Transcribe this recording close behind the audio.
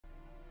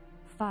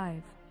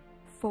5,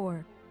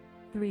 4,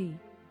 3,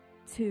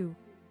 2,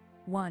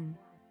 1.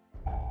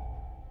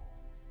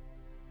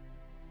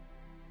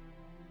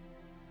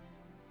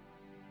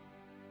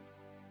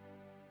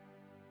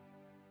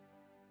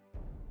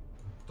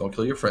 Don't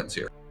kill your friends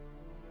here.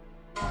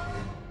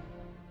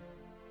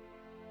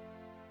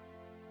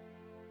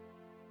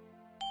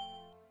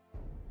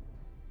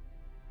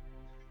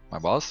 My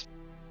boss?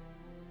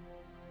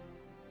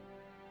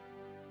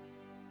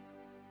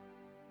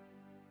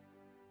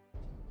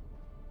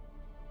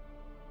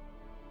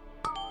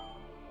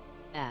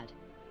 Add.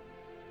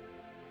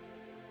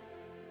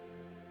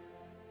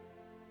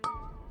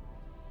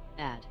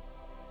 Add.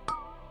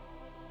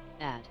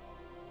 Add.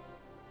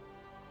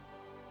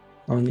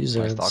 On these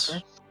My ads.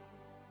 stalker?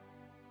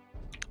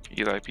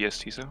 Eli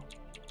PST so.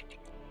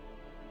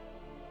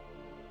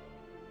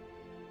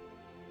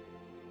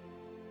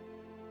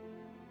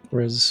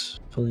 Res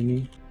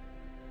Fellini.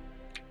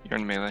 You're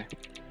in melee.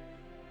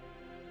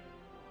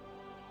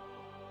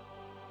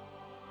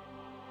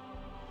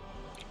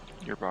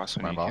 Your boss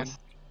when My you boss? can.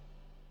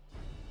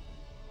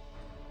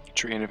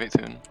 Tree innovate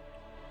soon.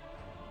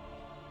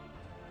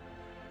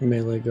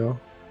 Melee go.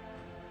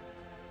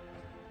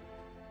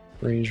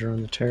 Ranger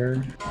on the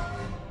terror.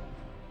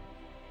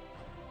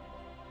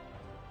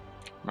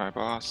 My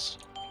boss.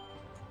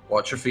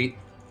 Watch your feet.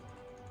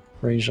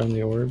 Range on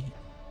the orb.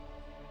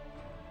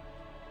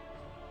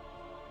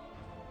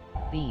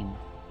 Beam.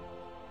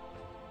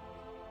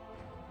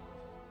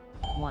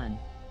 1.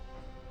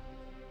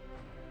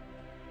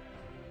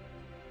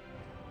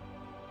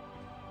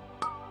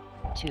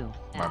 Two.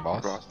 My Add.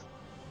 boss? boss.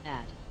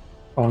 Add.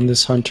 On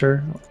this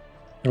hunter,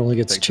 it only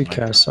gets Take 2 the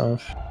hunter. casts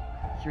off.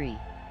 3.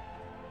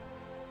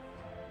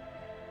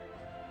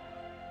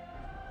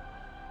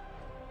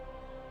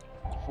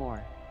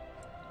 4.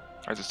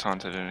 I just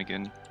taunted in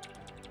again.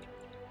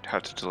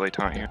 Had to delay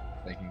taunt here.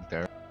 Taking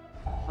there.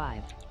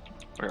 5.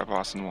 We got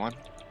boss in 1.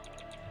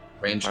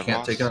 Range My can't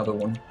boss. take another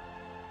one.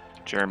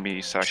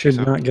 Jeremy Should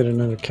Sakiso. not get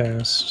another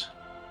cast.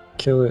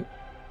 Kill it.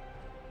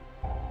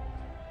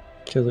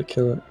 Kill it,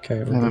 kill it. Okay,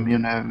 we're good.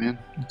 I have immune.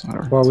 It's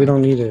whatever. Well, we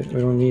don't need it. We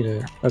don't need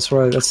it. That's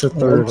why, that's the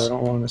third. I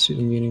don't want to see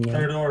the meeting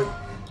there.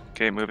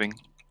 Okay, moving.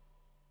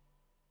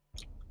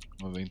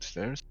 Moving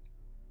stairs.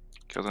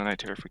 Kill the Night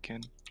Terror if we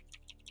can.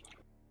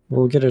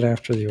 We'll get it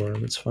after the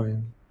orb, it's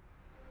fine.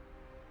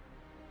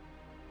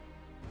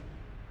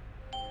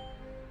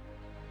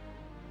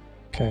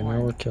 Okay,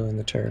 now we're killing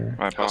the terror.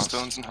 My boss.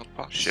 Stones and health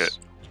pots. Shit.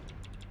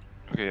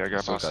 Okay, I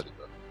got Still boss.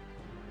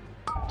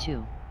 got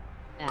 2.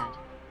 Add.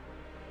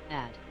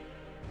 Add.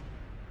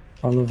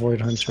 On the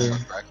Void Hunter.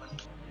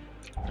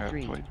 I have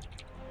 3. void.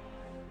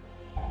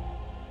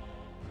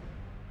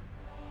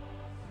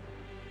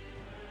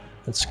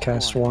 Let's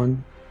cast 4.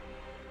 1.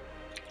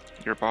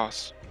 Your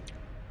boss.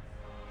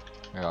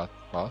 I got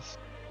boss.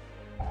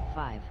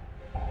 5.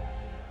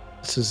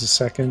 This is the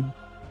second.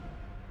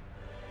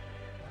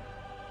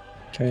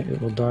 Okay,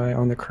 it will die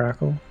on the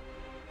crackle.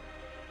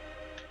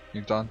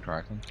 You done,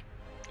 Kraken?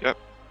 Yep.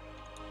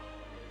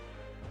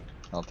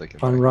 I'll take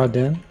it. On back.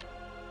 Rodin.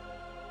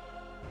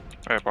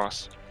 Alright,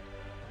 boss.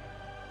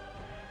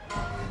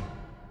 I'm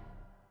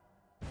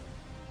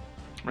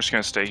just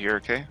gonna stay here,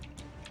 okay?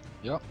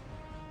 Yep.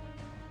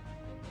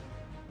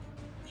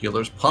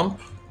 Healer's pump.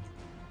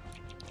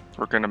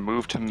 We're gonna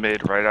move to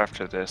mid right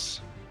after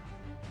this.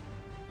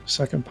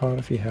 Second pot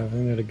if you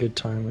haven't, at a good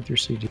time with your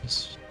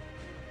CDs.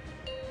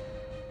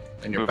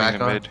 And you're Moving back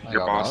to on. mid. I Your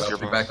got boss. boss. Your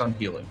You're boss. back on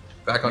healing.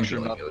 Back on Make sure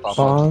healing. not Healers. pop-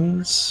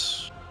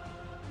 Bonds.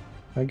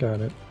 I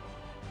got it.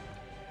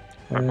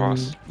 My And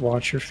boss.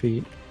 watch your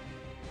feet.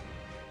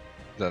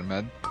 Is that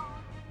med?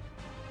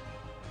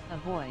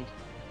 Avoid.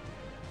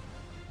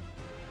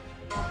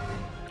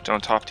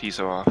 Don't top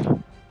Tizo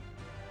off.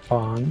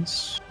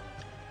 Bonds.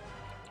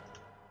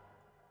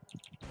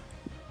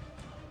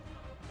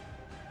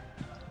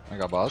 I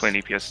got boss. Play an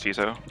EPS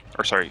Tizo.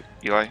 Or sorry,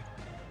 Eli.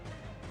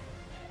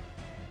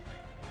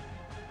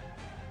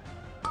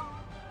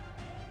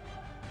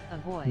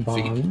 Avoid.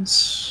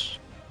 Bonds.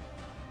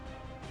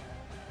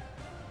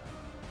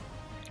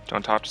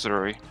 Don't top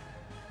Zerui.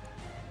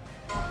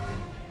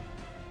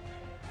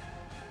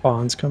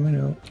 Bonds coming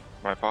out.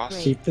 My boss.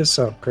 Great. Keep this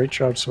up. Great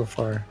job so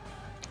far.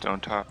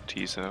 Don't top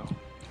Tizo.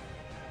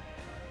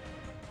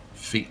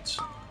 Feet.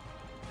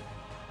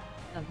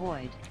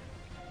 Avoid.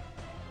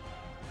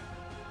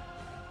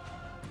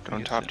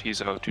 Don't top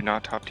Tizo. Do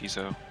not top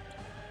Tizo.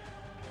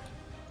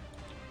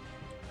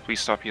 Please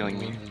stop healing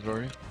me.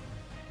 Sorry.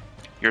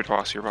 Your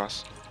boss, your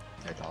boss.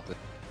 I topped it.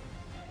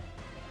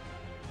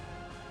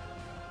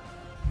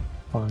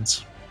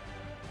 Bonds.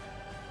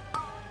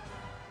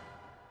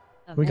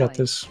 We got Avoid.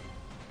 this.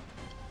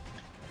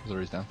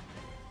 Zori's down.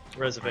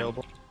 Res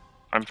available.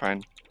 I'm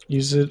fine.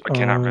 Use it I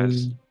cannot on...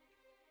 res.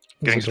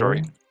 Getting Isadora.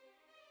 story.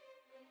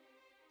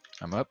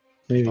 I'm up.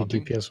 Maybe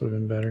Something. DPS would have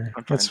been better.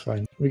 I'm That's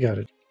fine. We got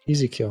it.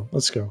 Easy kill.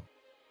 Let's go.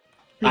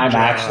 I'm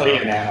actually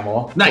an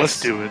animal. Nice.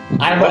 Let's do it.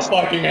 I'm a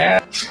fucking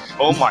ass.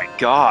 Oh my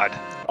god!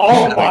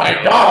 Oh my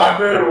god,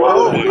 dude. What,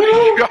 Oh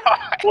my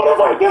god! what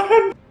have I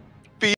done?